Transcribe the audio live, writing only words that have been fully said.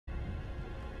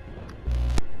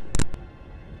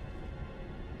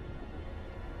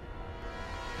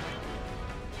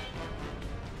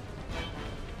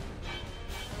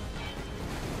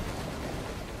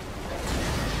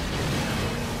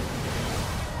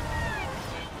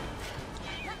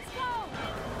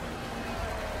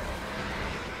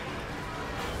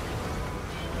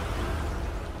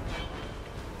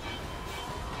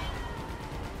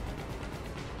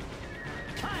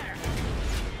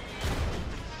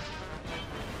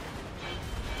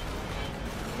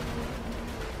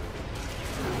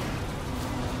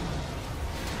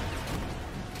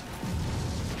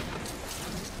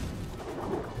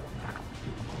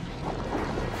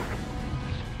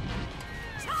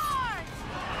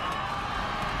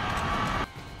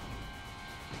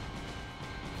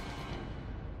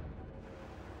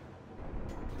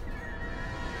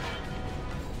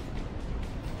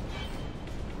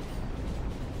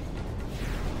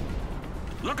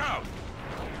Look out!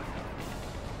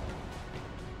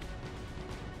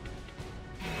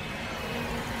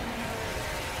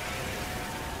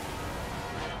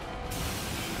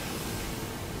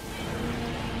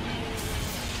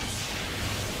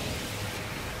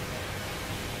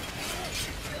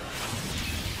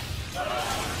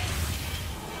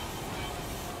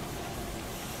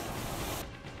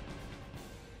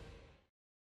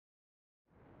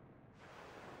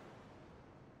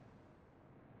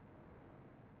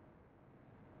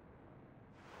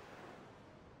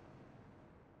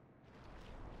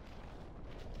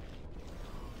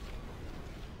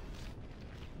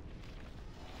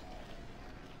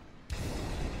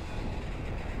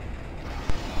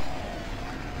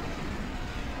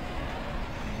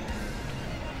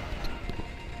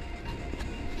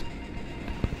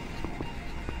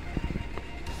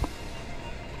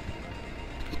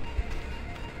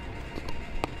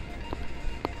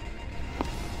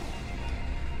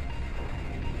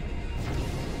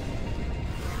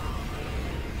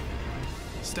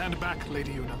 Stand back,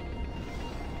 Lady Yuna.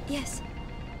 Yes.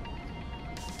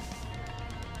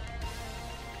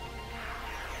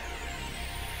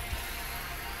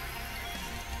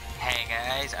 Hey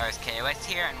guys, RSKOS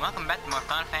here, and welcome back to more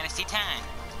Final Fantasy X.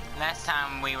 Last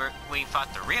time we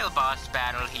fought the real boss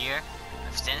battle here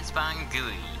of Sensban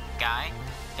Gui. Guy.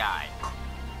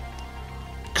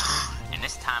 And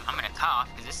this time I'm gonna cough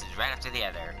because this is right after the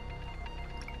other.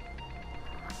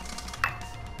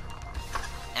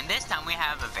 And this time we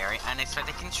have a very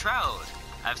unexpected control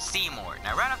of Seymour.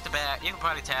 Now right off the bat, you can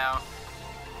probably tell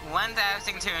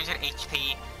 1,200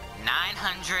 HP,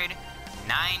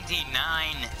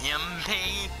 999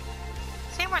 MP.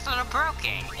 Seymour's a little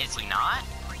broken, is he not?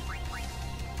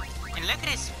 And look at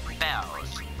his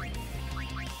spells.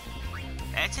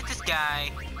 Let's hit this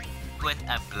guy with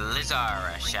a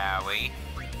Blizzara, shall we?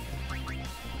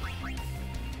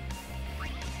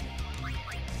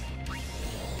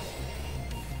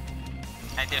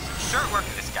 I did some short work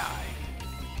with this guy.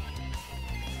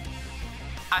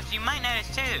 As you might notice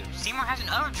too, Seymour has an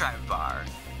overdrive bar.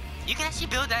 You can actually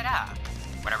build that up.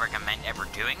 Would I recommend ever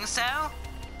doing so?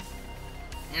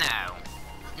 No.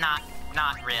 Not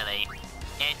really.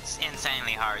 It's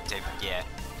insanely hard to get.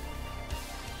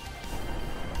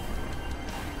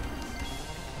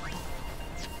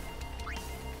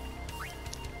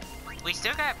 We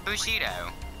still got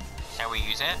Bushido. Shall we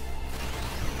use it?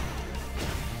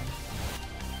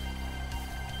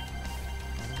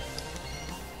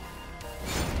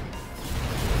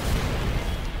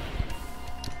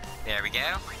 There we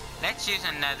go. Let's use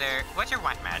another... What's your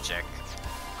white magic?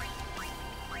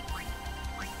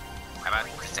 How about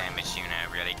the same as Yuna,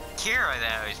 really? Kira,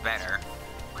 though, is better.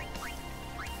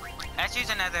 Let's use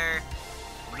another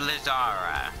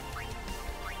Blizzara.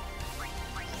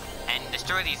 And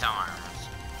destroy these arms.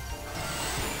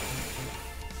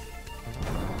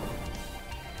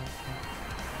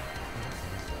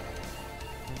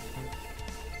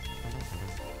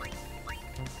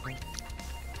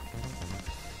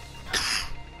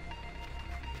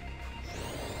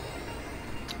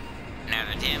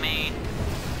 Another Timmy.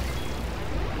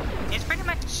 It's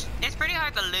pretty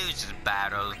hard to lose this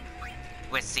battle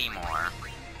with Seymour.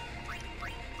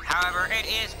 However, it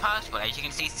is possible. As you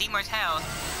can see, Seymour's health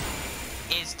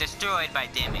is destroyed by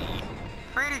Demi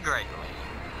pretty greatly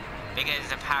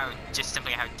because of just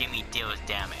simply how Demi deals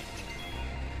damage.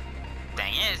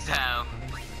 Thing is, though,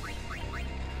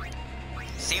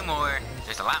 Seymour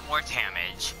does a lot more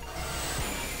damage.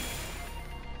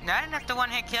 Not enough to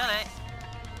one-hit kill it,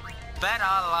 but a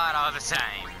lot all the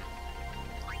same.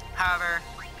 However,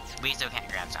 we still can't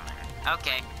grab summon.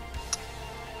 Okay.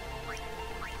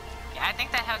 Yeah, I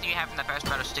think that health you have from the first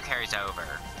battle still carries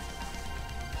over.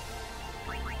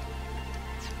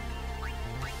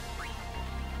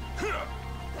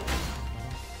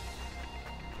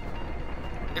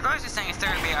 The closest thing is still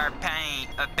gonna be our Bane,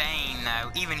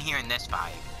 though, even here in this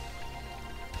fight.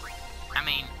 I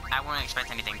mean, I wouldn't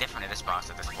expect anything different of this boss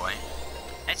at this point.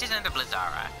 Let's use another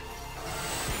Blizzara.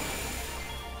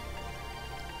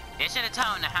 It should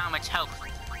atone to how much health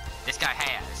this guy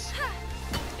has.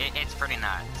 It's pretty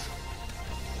nuts.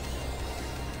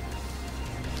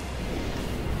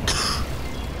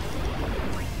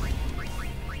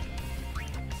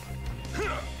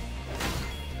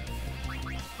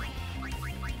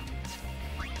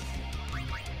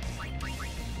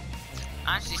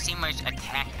 Honestly, Seymour's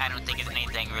attack, I don't think is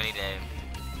anything really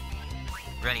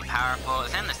powerful.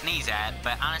 It's nothing to sneeze at,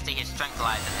 but honestly, his strength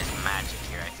lies in his magic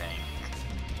here, I think.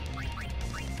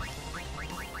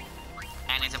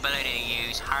 And his ability to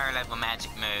use higher level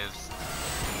magic moves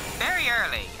very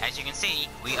early. As you can see,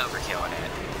 we overkilled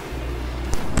it.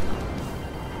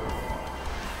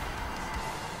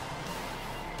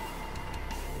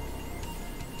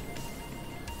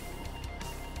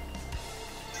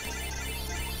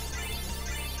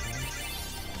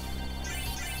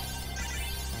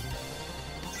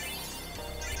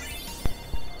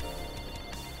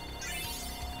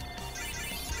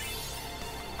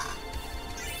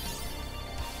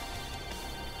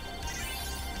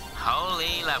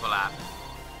 level up.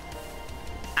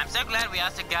 I'm so glad we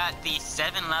also got the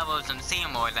 7 levels in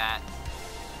Seymour that,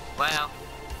 well,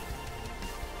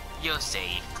 you'll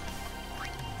see.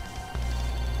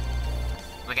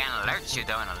 We got an alert shoe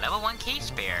though and a level 1 key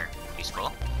spare.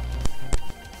 Useful.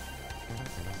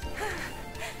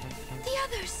 The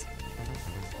others!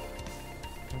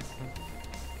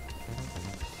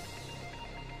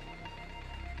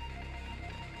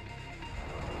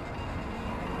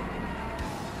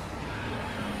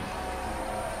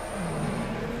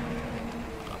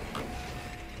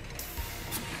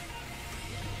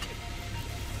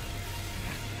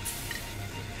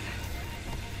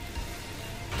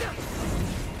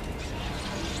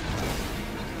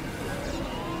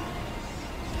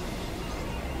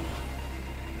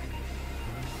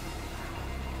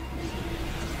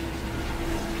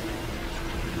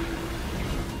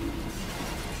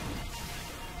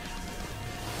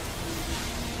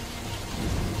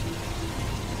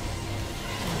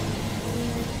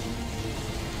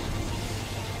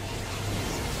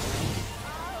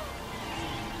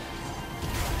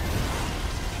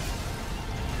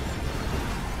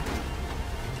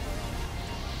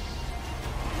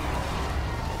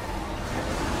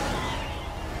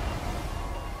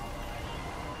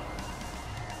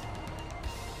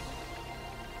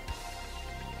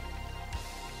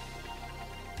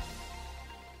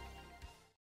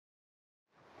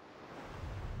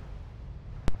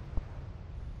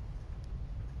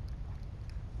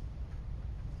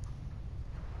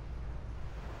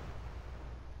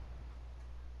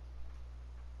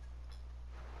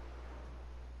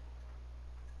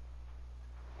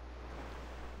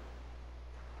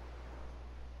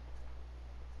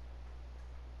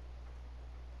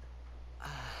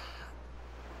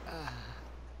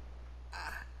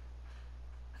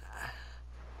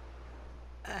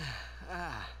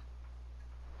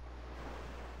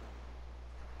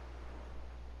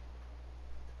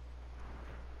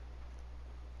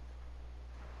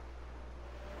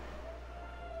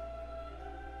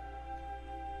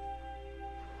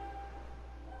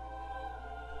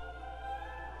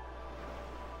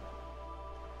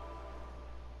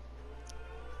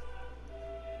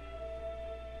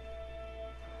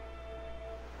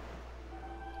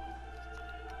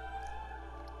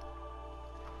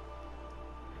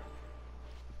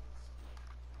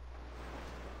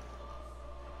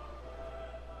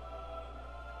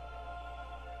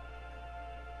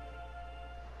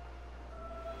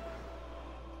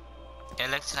 It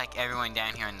looks like everyone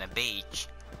down here on the beach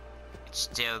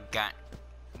still got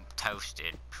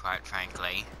toasted, quite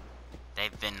frankly.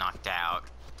 They've been knocked out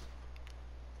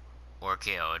or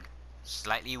killed.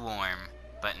 Slightly warm,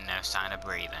 but no sign of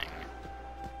breathing.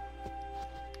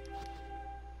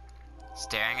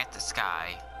 Staring at the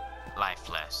sky,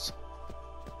 lifeless.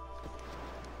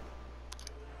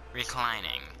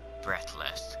 Reclining,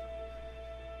 breathless.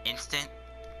 Instant,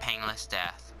 painless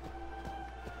death.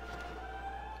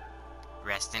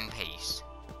 Rest in peace.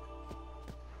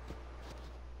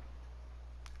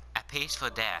 A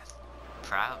peaceful death.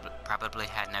 Probably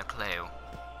had no clue.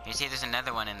 You see there's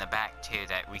another one in the back too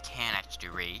that we can't actually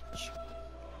reach.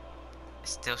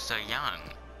 It's still so young.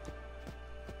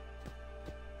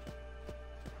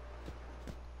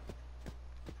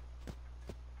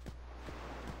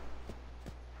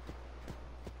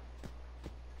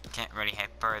 Can't really head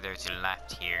further to the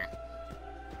left here.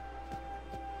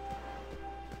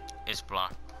 It's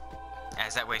blocked,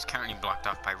 as that way is currently blocked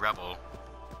off by rubble.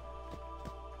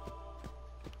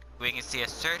 We can see a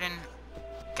certain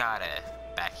Gata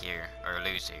back here, or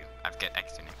Luzu. I've got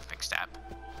extra names mixed up.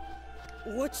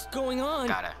 What's going on?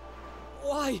 Gata.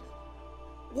 Why?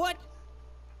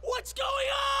 What's going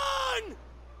on?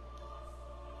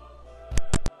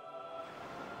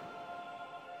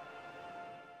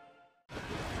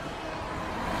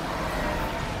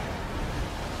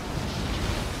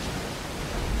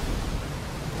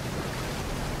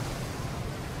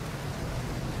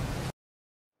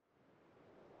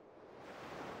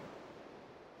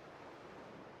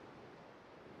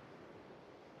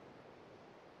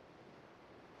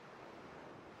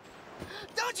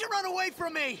 Don't you run away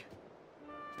from me!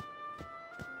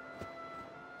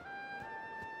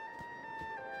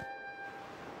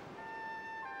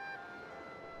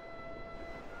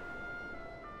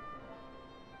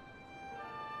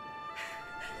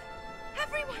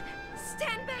 Everyone,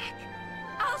 stand back!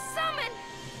 I'll summon!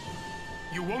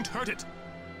 You won't hurt it!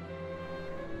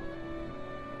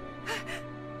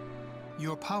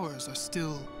 Your powers are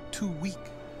still too weak.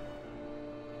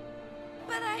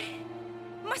 But I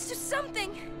must do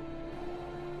something!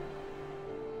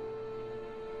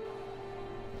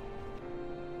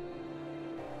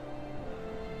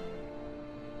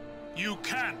 You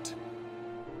can't.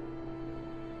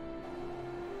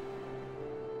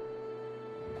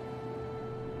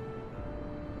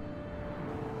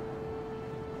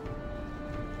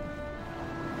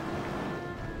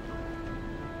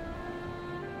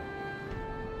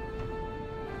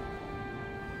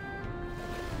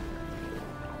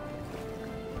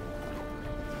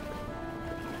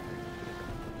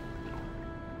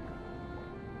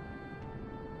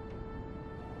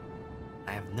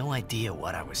 I have no idea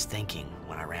what I was thinking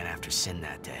when I ran after Sin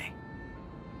that day.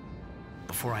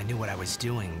 Before I knew what I was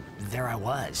doing, there I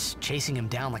was, chasing him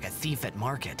down like a thief at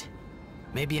market.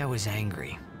 Maybe I was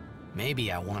angry.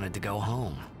 Maybe I wanted to go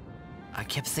home. I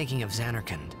kept thinking of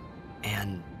Zanarkand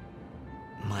and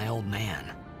my old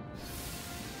man.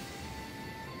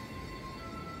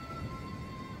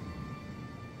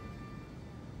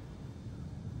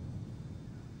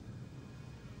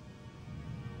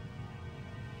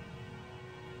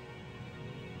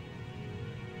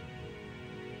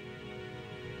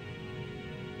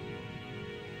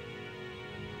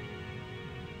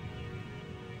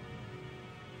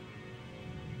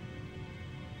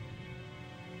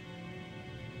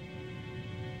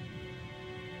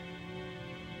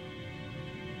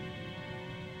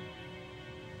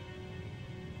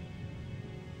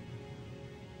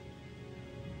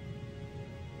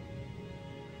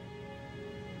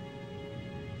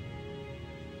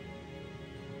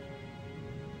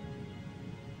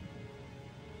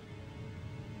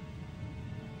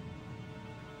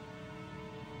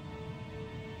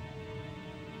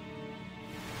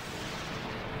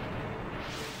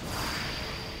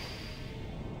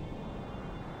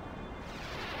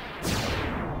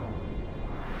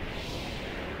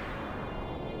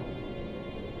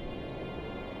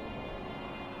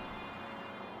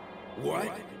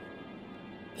 What?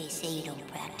 They say you don't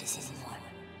practice anymore,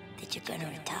 that you're gonna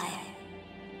retire.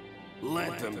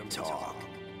 Let them talk.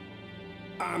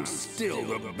 I'm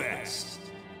still the best.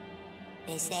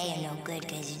 They say you're no good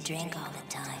because you drink all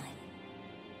the time.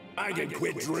 I can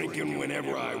quit drinking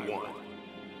whenever I want.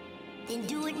 Then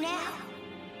do it now.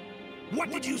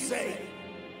 What did you say?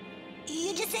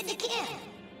 You just said you can't.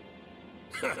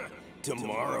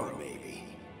 Tomorrow, maybe.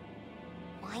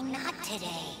 Why not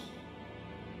today?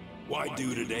 Why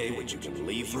do today what you can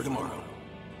leave for tomorrow?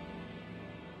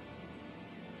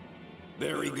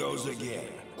 There he goes again,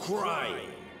 crying.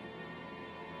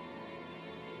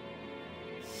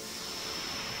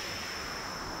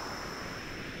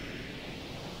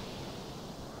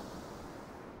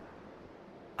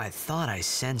 I thought I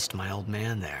sensed my old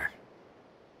man there.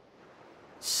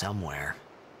 Somewhere.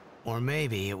 Or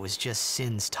maybe it was just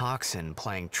Sin's toxin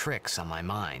playing tricks on my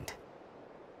mind.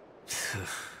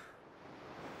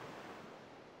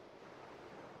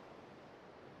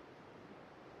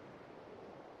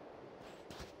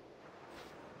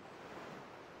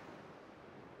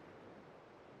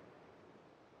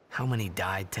 How many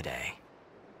died today?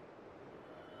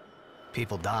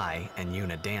 People die and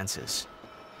Yuna dances.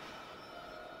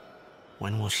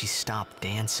 When will she stop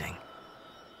dancing?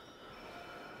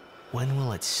 When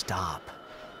will it stop?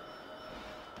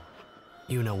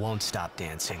 Yuna won't stop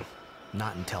dancing,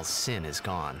 not until Sin is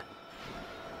gone.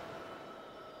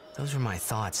 Those were my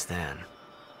thoughts then,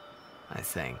 I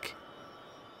think.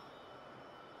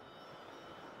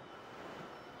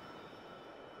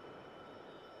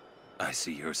 I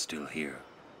see you're still here.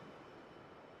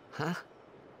 Huh?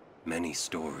 Many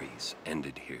stories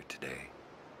ended here today.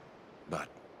 But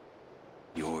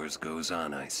yours goes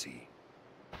on, I see.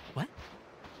 What?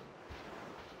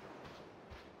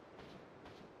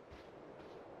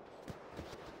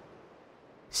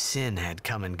 Sin had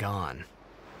come and gone,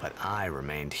 but I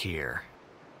remained here.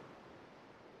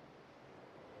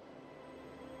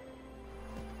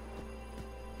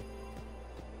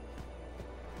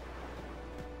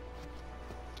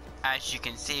 As you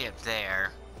can see up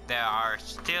there, there are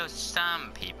still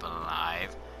some people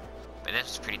alive, but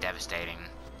this is pretty devastating.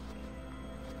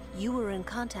 You were in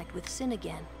contact with Sin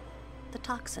again. The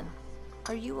toxin.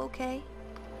 Are you okay?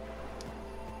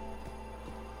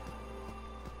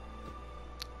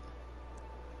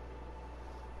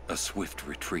 A swift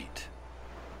retreat.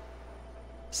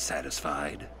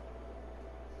 Satisfied?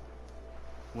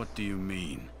 What do you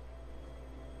mean?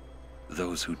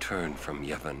 Those who turned from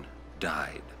Yevon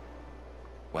died,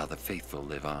 while the faithful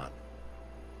live on.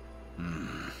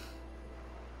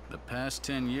 The past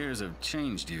 10 years have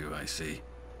changed you, I see.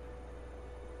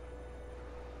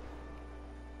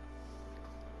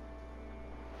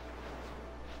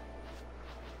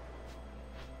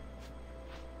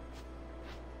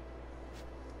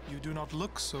 You do not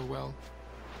look so well.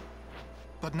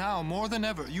 But now, more than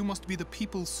ever, you must be the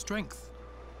people's strength,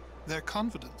 their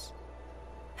confidence.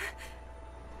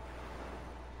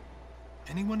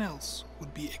 anyone else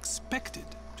would be expected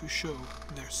to show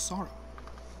their sorrow.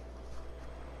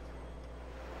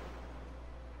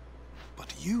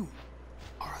 But you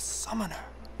are a summoner.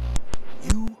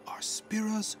 You are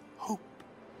Spira's hope.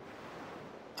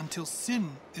 Until sin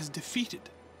is defeated,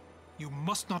 you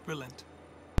must not relent.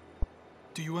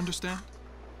 Do you understand?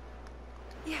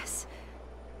 Yes.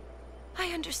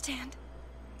 I understand.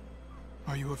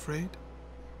 Are you afraid?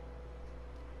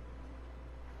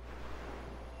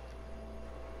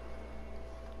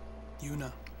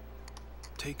 Yuna,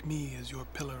 take me as your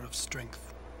pillar of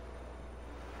strength,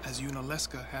 as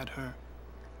Yunalesca had her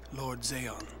Lord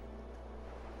Zeon.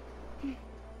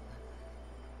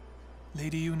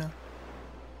 Lady Yuna,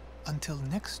 until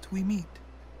next we meet,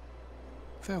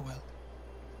 farewell.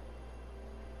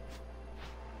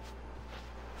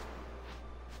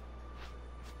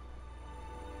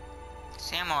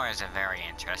 Seymour is a very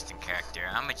interesting character.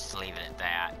 I'm gonna just leave it at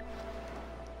that.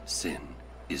 Sin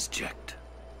is Jecht.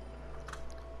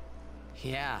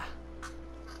 Yeah.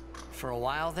 For a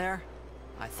while there,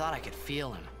 I thought I could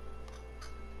feel him.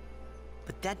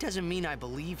 But that doesn't mean I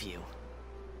believe you.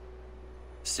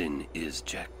 Sin is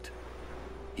Jecht.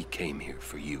 He came here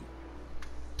for you.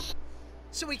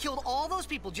 So he killed all those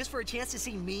people just for a chance to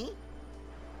see me?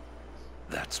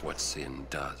 That's what Sin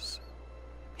does.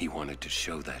 He wanted to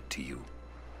show that to you.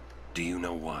 Do you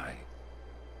know why?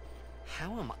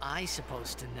 How am I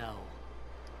supposed to know?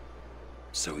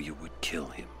 So you would kill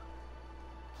him.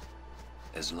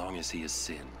 As long as he is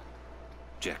Sin,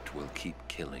 Jecht will keep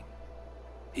killing.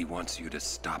 He wants you to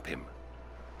stop him.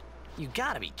 You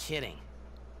gotta be kidding.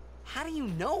 How do you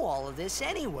know all of this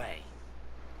anyway?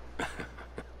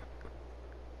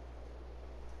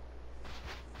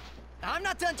 I'm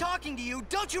not done talking to you.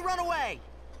 Don't you run away!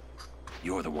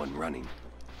 You're the one running.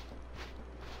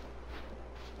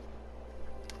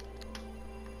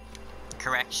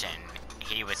 Correction.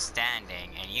 He was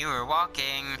standing and you were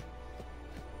walking.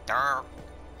 Durr.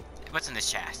 What's in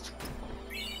this chest?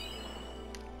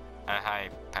 A high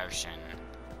potion.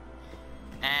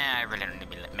 I really don't need to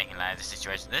be making light of the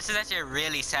situation. This is actually a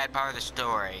really sad part of the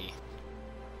story.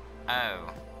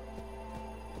 Oh.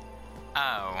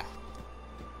 Oh.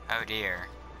 Oh dear.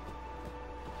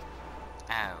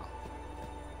 Oh.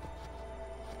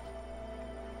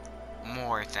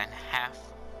 More than half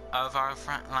of our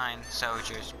frontline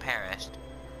soldiers perished.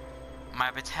 My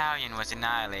battalion was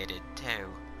annihilated too.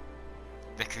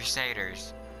 The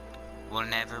Crusaders will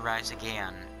never rise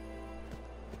again.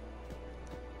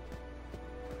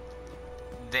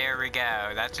 There we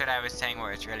go. That's what I was saying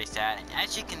where it's really sad. And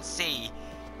as you can see,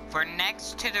 for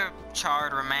next to the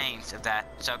charred remains of that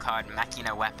so-called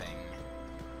Machina weapon.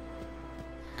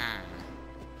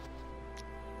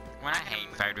 When I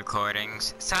hate phone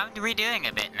recordings, so I'm redoing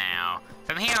a bit now.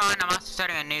 From here on, I'm also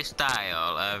starting a new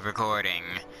style of recording.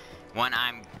 One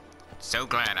I'm so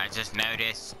glad I just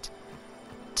noticed.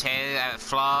 Two,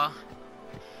 flaw.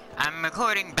 I'm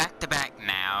recording back-to-back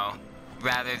now,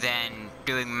 rather than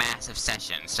doing massive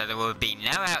sessions. So there will be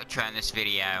no outro in this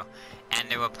video, and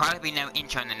there will probably be no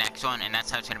intro in the next one, and that's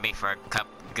how it's going to be for a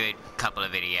good couple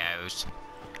of videos.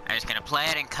 I'm just going to play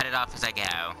it and cut it off as I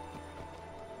go.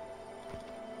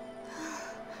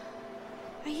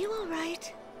 Are you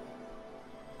alright?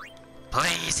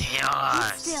 Please heal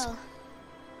us! Be still.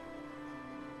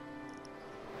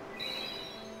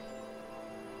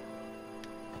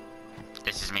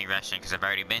 This is me rushing because I've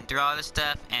already been through all this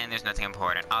stuff and there's nothing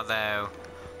important. Although,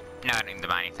 no, I don't need to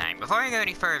buy anything. Before I go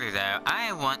any further though,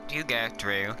 I want to go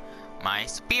through my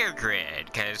spear grid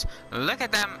because look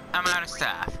at that amount of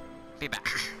stuff. Be back.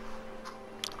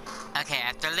 Okay,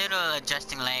 after a little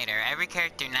adjusting later, every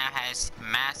character now has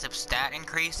massive stat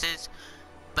increases,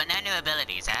 but no new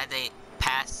abilities. I had to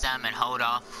pass some and hold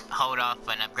off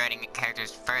on upgrading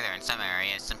characters further in some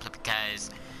areas simply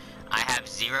because I have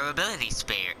 0 ability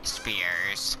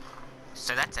spears.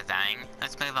 So that's a thing.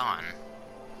 Let's move on.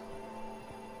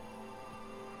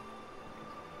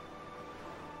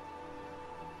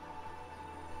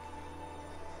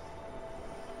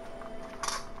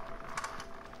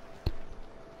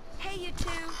 Hey, you two.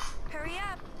 Hurry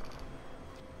up.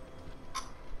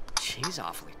 She's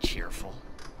awfully cheerful.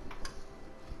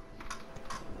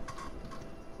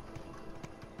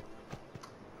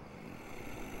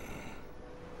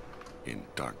 In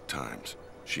dark times,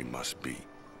 she must be.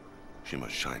 She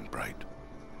must shine bright.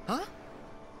 Huh?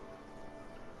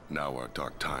 Now are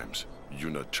dark times.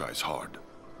 Yuna tries hard.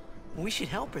 We should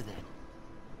help her then.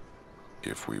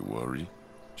 If we worry,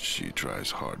 she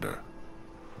tries harder.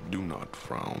 Do not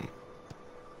frown.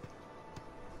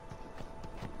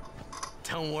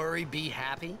 Don't worry, be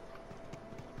happy.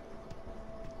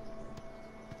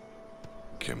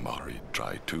 Kimahri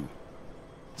tried too.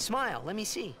 Smile, let me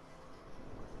see.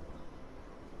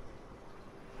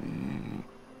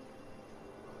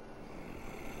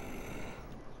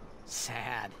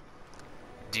 Sad.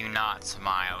 Do not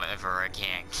smile ever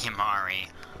again, Kimahri.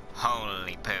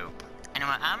 Holy poop.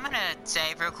 Anyway, I'm gonna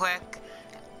save real quick.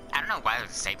 I don't know why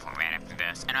there's a save point right after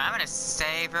this. Anyway, I'm gonna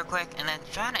save real quick and then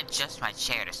try and adjust my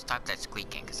chair to stop that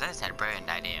squeaking, because I just had a brilliant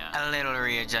idea. A little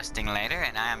readjusting later,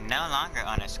 and I am no longer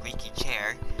on a squeaky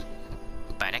chair,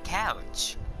 but a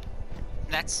couch.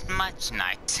 That's much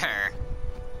nicer.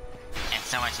 And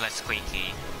so much less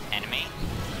squeaky. Enemy?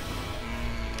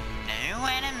 New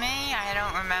enemy? I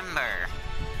don't remember.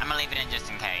 I'm gonna leave it in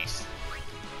just in case.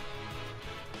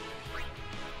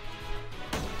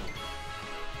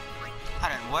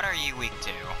 Hold on, what are you weak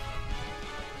to?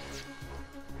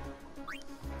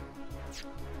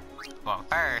 Well,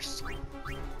 first,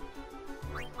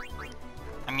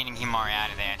 I'm getting Kimahri out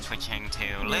of there and switching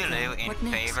to Lulu in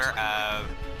favor of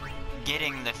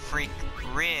getting the freak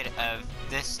rid of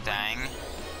this thing.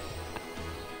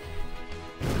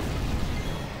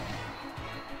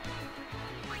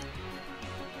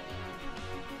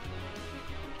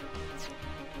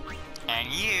 And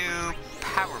you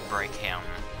power break him.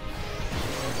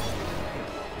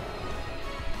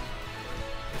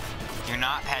 Do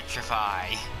not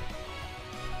petrify.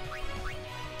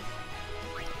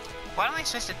 Why don't we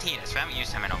switch to Tidus? We haven't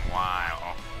used him in a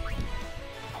while.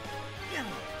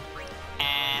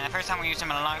 And the first time we used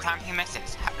him in a long time, he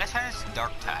misses. Let's try this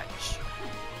Dark Touch.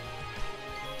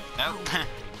 Nope.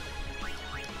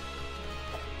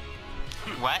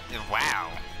 What?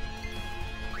 Wow.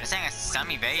 This thing has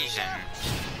some evasion.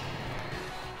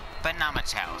 But not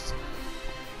much health.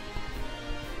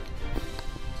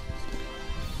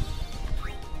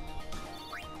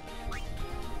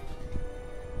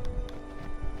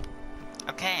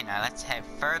 Okay, now let's head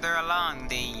further along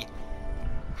the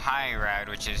high road,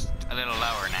 which is a little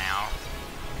lower now.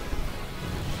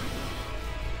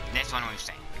 This one we've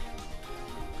seen.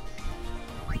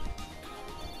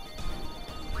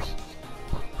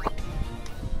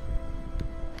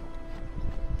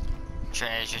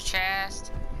 Treasure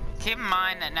chest. Keep in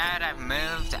mind that now that I've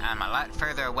moved, I'm a lot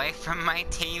further away from my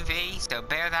TV, so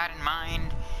bear that in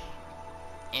mind.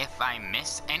 If I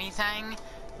miss anything,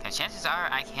 the chances are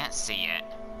I can't see it.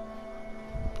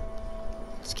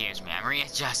 Excuse me, I'm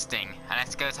readjusting.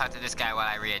 Let's go talk to this guy while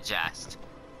I readjust.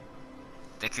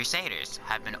 The Crusaders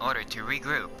have been ordered to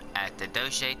regroup at the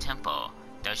Doge Temple.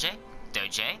 Doge?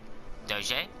 Doge?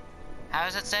 Doge? How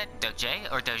is it said? Doge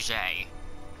or Doge?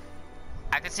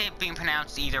 I could see it being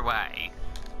pronounced either way.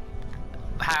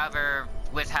 However,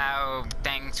 with how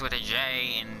things with a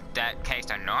J in that case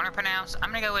are normally pronounced,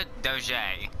 I'm gonna go with Doge.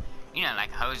 You know,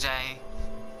 like Jose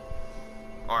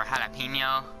or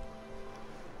jalapeno.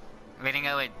 We're gonna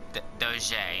go with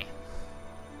Doge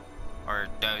or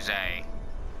Doze.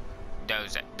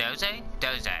 Doze. Doze?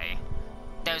 Doze.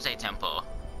 Doze Temple.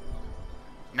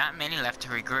 Not many left to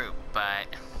regroup, but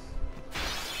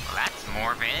well, that's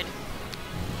morbid.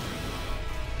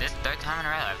 This third time in a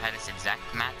row I've had this exact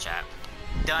matchup.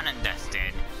 Done and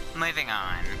dusted. Moving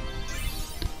on.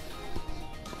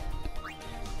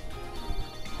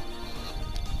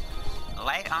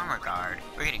 Light armor guard.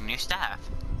 We're getting new stuff.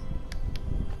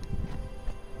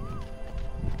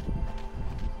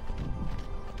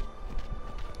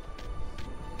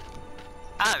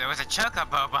 Oh, there was a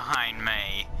chocobo behind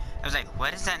me. I was like,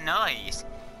 what is that noise?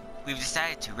 We've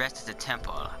decided to rest at the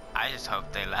temple. I just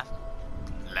hope they left?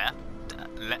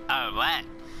 Oh, what?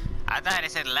 I thought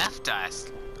it said left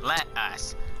us. Let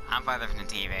us. I'm farther from the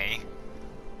TV.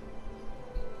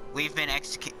 We've been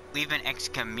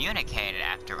excommunicated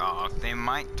after all. They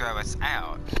might throw us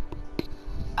out.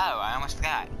 Oh, I almost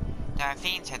forgot. There are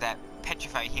fiends here that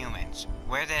petrify humans.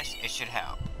 Wear this, it should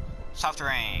help. Soft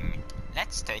ring.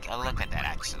 Let's take a look at that,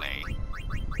 actually.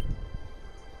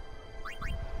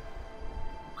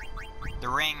 The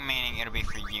ring meaning it'll be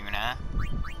for Yuna.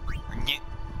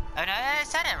 Oh no, I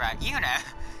said it right. Yuna.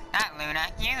 Not Luna.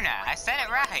 Yuna. I said it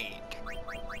right.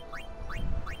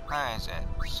 Where is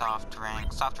it? Soft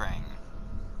ring. Soft ring.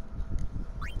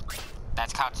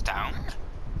 That's called stone?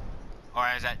 Or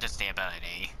is that just the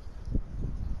ability?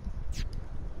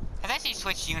 I've actually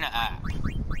switched Yuna up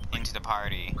into the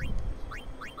party.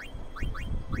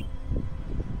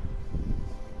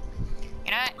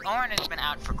 You know what? Auron has been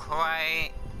out for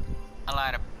quite a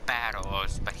lot of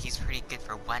battles, but he's pretty good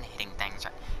for one-hitting things.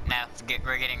 No,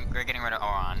 we're getting rid of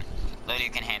Auron. Lulu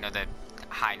can handle the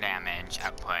high damage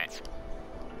output.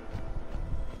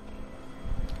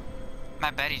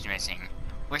 My buddy's missing.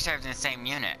 We're served in the same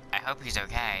unit. I hope he's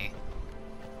okay.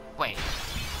 Wait,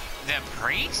 the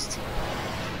priest?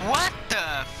 What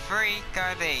the freak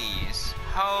are these?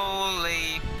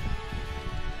 Holy...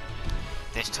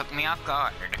 This took me off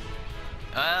guard.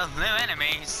 Well, new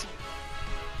enemies.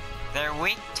 They're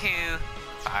weak to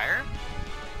fire?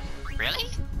 Really?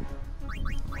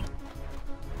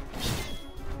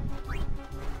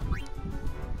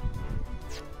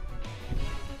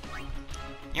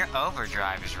 Your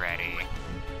overdrive is ready.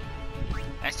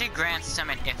 Let's do Grand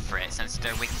Summon Ifrit since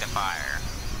they're weak to fire.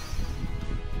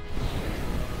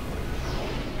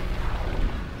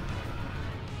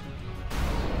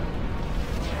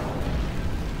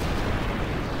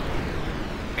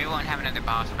 We won't have another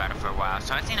boss battle for a while,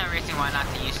 so I see no reason why not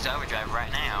to use the overdrive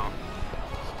right now.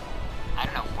 I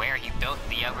don't know where she built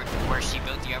the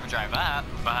overdrive up,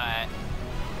 but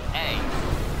hey,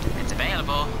 it's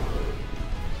available.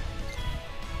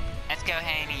 Let's go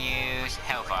ahead and use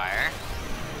Hellfire.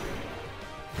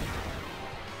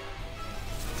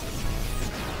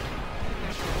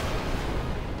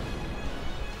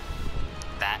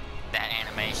 That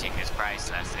animation is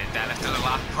priceless. That looks a little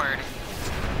awkward.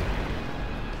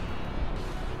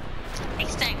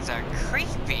 These things are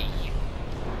creepy.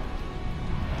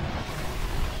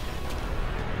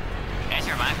 As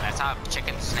you remind me, I saw a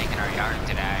chicken snake in our yard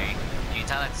today. You can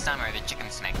tell it's summer, the chicken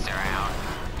snakes are out.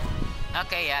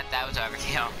 Okay, yeah, that was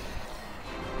overkill.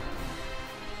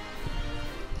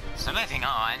 So moving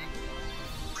on.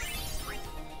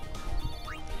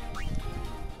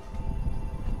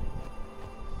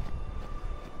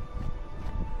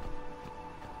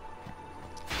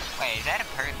 Wait, is that a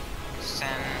person?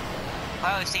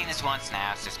 Well, we've seen this once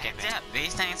now, so skip it.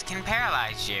 These things can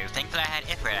paralyze you. Thankfully I had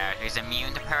Ifrit out, who's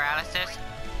immune to paralysis.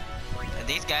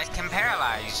 These guys can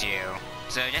paralyze you.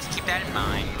 So just keep that in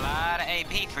mind. A lot of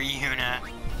AP for Yuna.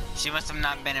 She must have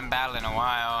not been in battle in a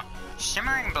while.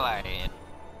 Shimmering Blade.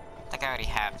 I think I already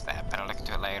have that, but I'll look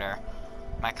into it later.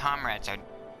 My comrades are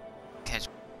his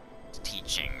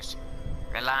teachings,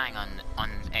 relying on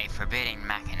a forbidding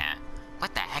machina.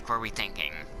 What the heck were we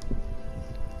thinking?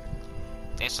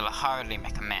 This will hardly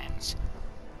make amends.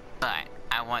 But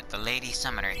I want the Lady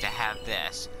Summoner to have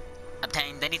this.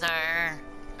 Obtain Denither!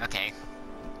 Okay.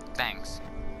 Thanks.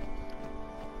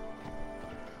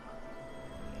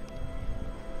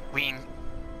 We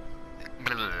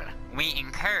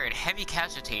incurred heavy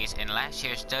casualties in last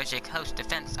year's Doja Coast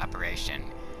defense operation,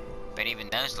 but even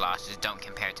those losses don't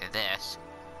compare to this.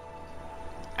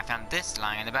 I found this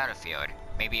lying on the battlefield.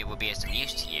 Maybe it will be of some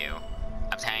use to you.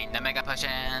 Obtain the Mega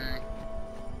Potion!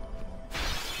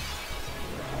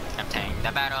 Obtain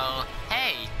the battle!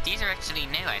 Hey, these are actually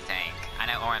new, I think. I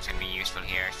know Oran's gonna be useful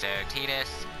here, so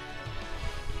Tidus,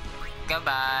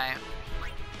 goodbye.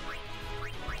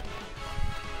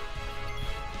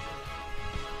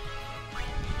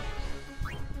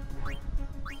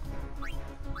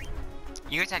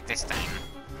 You attack this thing.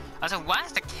 Also, why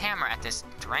is the camera at this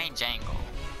strange angle?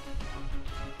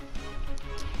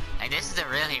 Like, this is a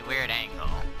really weird angle.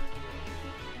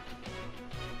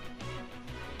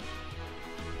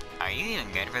 Are you even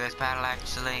good for this battle,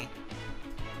 actually?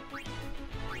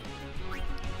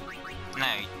 No,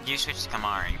 you switch to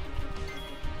Kamari.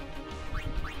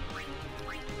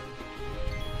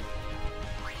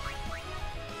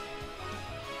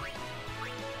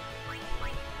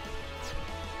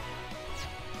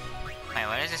 Wait,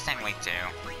 what does this thing weak to?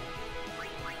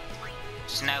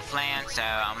 Snow Flan, so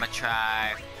I'm gonna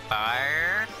try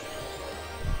fire.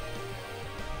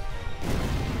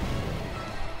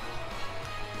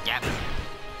 Yep.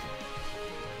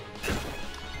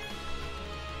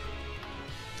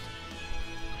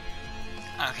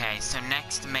 Okay, so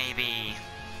next maybe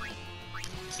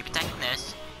keep attacking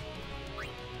this.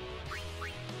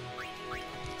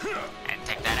 And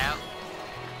take that out.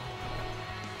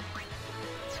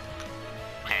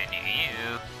 And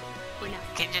you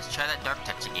can just try that Dark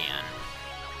Touch again.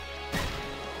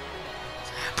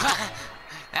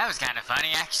 That was kind of funny,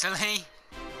 actually.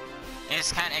 It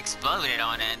just kind of exploded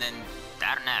on it, and then,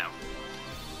 I don't know.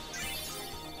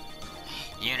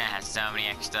 Yuna has so many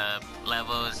extra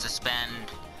levels to spend.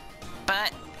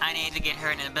 But I need to get her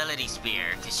an ability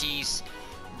spear, because she's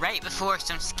right before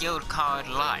some skill called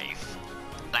Life.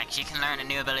 Like, she can learn a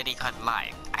new ability called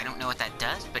Life. I don't know what that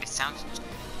does, but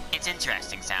it's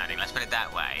interesting sounding, let's put it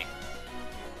that way.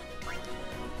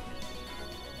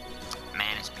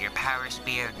 Mana Spear, Power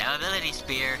Spear, no Ability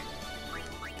Spear.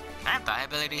 Can I buy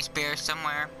Ability Spear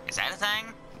somewhere? Is that a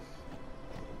thing?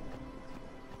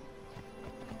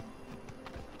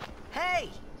 Hey!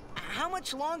 How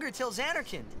much longer till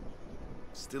Xanarkand?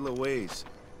 Still a ways.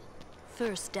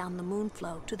 First down the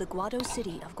Moonflow to the Guado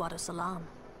city of Guadosalam.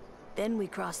 Then we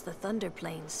cross the Thunder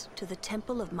Plains to the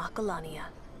Temple of Macalania.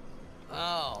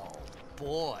 Oh,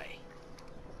 boy.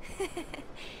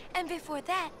 And before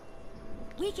that,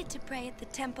 we get to pray at the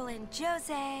temple in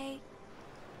Jose.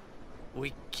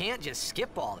 We can't just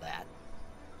skip all that,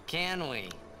 can we?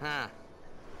 Huh?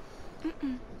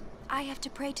 Mm-mm. I have to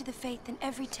pray to the faith in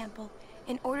every temple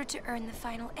in order to earn the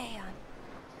final Aeon.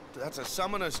 That's a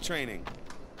summoner's training.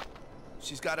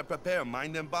 She's got to prepare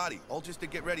mind and body, all just to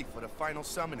get ready for the final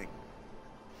summoning.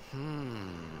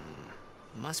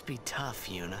 Must be tough,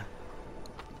 Yuna.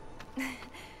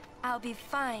 I'll be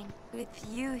fine with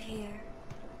you here.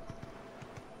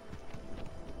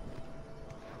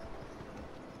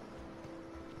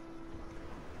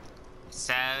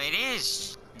 So it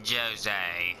is Jose.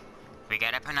 We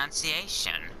got a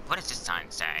pronunciation. What does this sign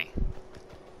say?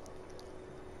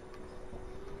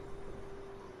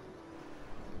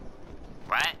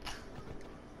 What?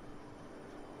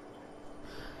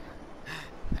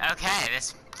 Okay,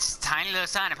 this tiny little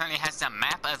sign apparently has a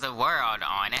map of the world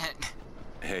on it.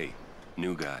 Hey,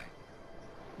 new guy.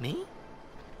 Me?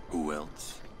 Who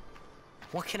else?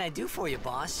 What can I do for you,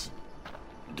 boss?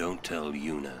 Don't tell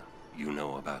Yuna you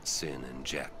know about Sin and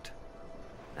Jecht.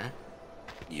 Huh?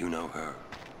 You know her.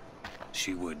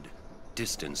 She would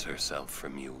distance herself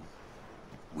from you.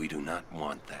 We do not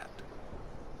want that.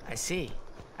 I see.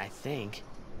 I think.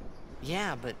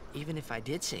 Yeah, but even if I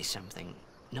did say something,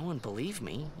 no one believed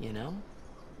me, you know?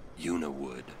 Yuna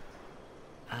would.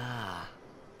 Ah,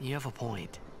 you have a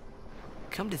point.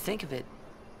 Come to think of it,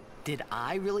 did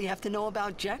I really have to know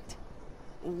about Jecht?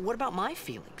 What about my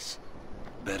feelings?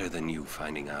 Better than you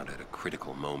finding out at a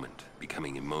critical moment,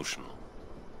 becoming emotional.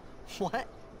 What?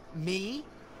 Me?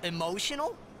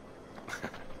 Emotional?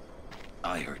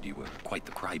 I heard you were quite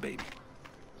the crybaby.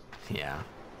 Yeah,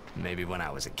 maybe when I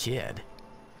was a kid.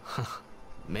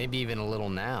 Maybe even a little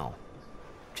now.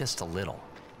 Just a little.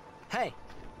 Hey,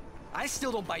 I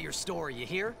still don't buy your story, you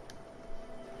hear?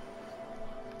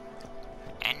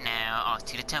 And now off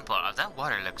to the temple. Oh, that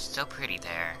water looks so pretty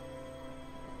there.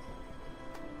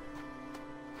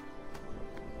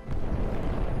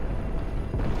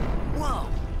 Whoa!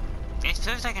 It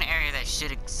feels like an area that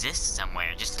should exist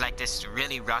somewhere. Just like this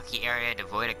really rocky area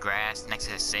devoid of grass next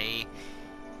to the sea.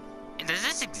 Does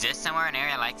this exist somewhere, an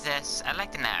area like this? I'd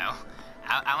like to know.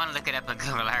 I want to look it up on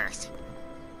Google Earth.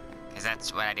 Because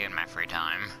that's what I do in my free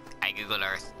time. I Google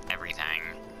Earth everything.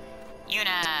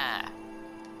 Yuna!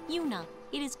 Yuna,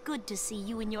 it is good to see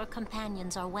you and your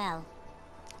companions are well.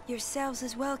 Yourselves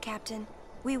as well, Captain.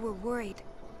 We were worried.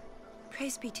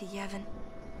 Praise be to Yevon.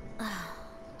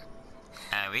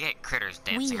 We get critters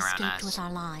dancing We around escaped us. with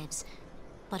our lives,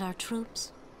 but our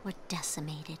troops were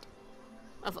decimated.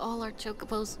 Of all our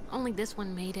chocobos, only this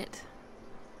one made it.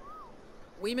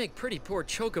 We make pretty poor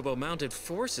chocobo-mounted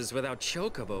forces without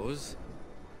chocobos.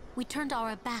 We turned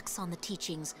our backs on the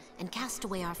teachings and cast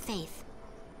away our faith.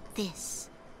 This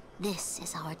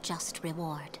is our just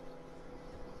reward.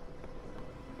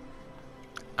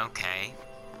 Okay.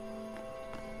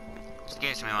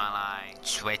 Excuse me while I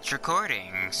switch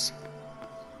recordings.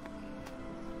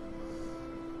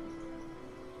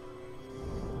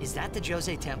 Is that the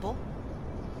Jose Temple?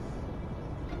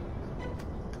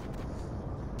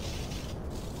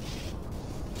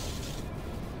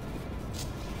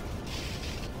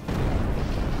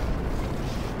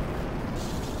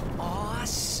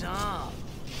 Awesome!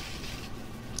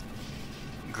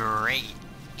 Great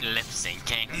lip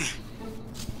syncing.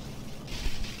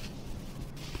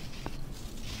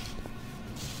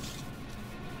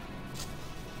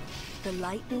 The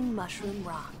Lightning Mushroom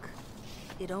Rock.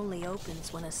 It only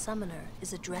opens when a summoner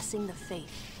is addressing the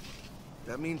faith.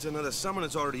 That means another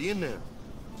summoner's already in there.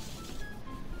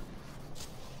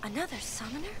 Another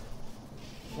summoner?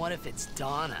 What if it's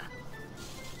Donna?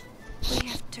 We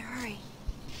have to hurry.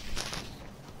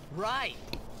 Right!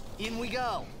 In we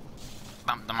go!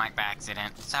 Bumped the mic by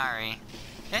accident. Sorry.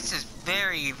 This is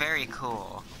very, very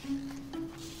cool.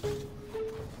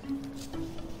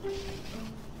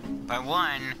 But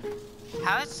one,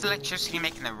 how is the electricity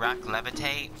making the rock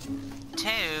levitate?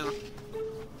 Two,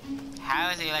 how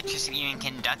is the electricity even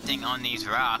conducting on these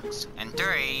rocks? And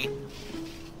three,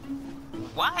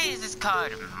 why is this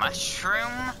called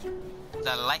Mushroom?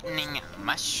 The Lightning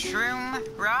Mushroom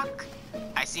Rock?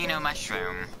 I see no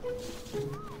mushroom.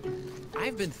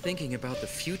 I've been thinking about the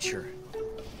future.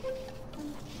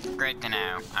 Great to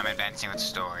know. I'm advancing with the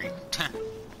story.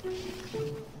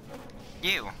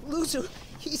 You. Luzu,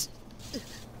 he's...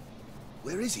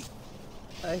 Where is he?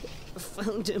 I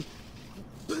found him,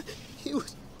 but he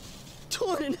was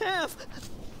torn in half.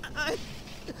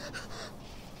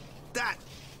 That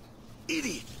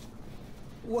idiot!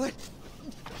 What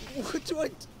do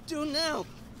I do now?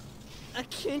 I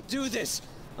can't do this.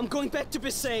 I'm going back to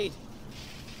Besaid.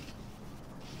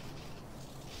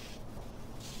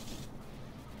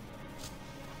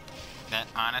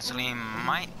 honestly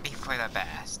might be for the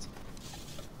best.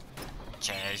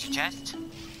 Treasure chest.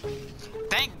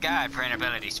 Thank God for an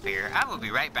ability spear. I will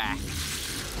be right back.